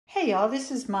Hey y'all, this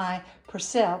is my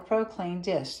Persil Pro Clean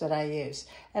dish that I use.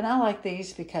 And I like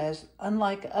these because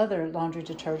unlike other laundry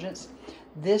detergents,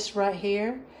 this right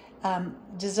here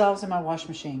dissolves in my wash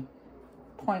machine.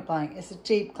 Point blank, it's a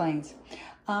deep cleans.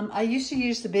 I used to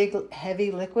use the big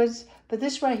heavy liquids, but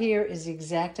this right here is the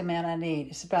exact amount I need.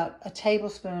 It's about a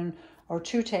tablespoon or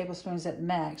 2 tablespoons at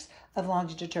max of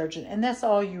laundry detergent, and that's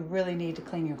all you really need to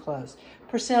clean your clothes.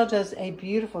 Persil does a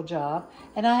beautiful job,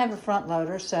 and I have a front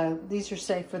loader, so these are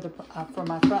safe for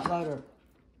my front loader.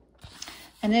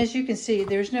 And as you can see,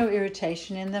 there's no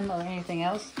irritation in them or anything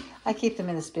else. I keep them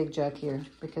in this big jug here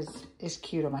because it's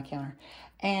cute on my counter.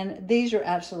 And these are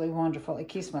absolutely wonderful. It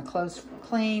keeps my clothes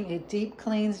clean, it deep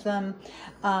cleans them,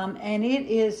 and it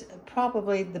is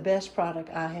probably the best product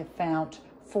I have found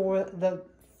for the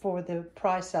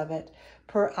price of it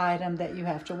per item that you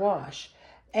have to wash.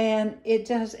 And it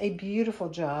does a beautiful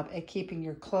job at keeping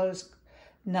your clothes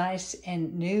nice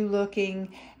and new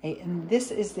looking. And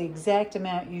this is the exact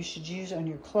amount you should use on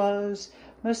your clothes.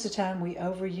 Most of the time we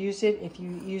overuse it if you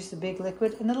use the big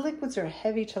liquid, and the liquids are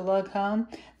heavy to lug home.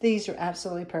 These are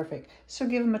absolutely perfect. So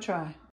give them a try.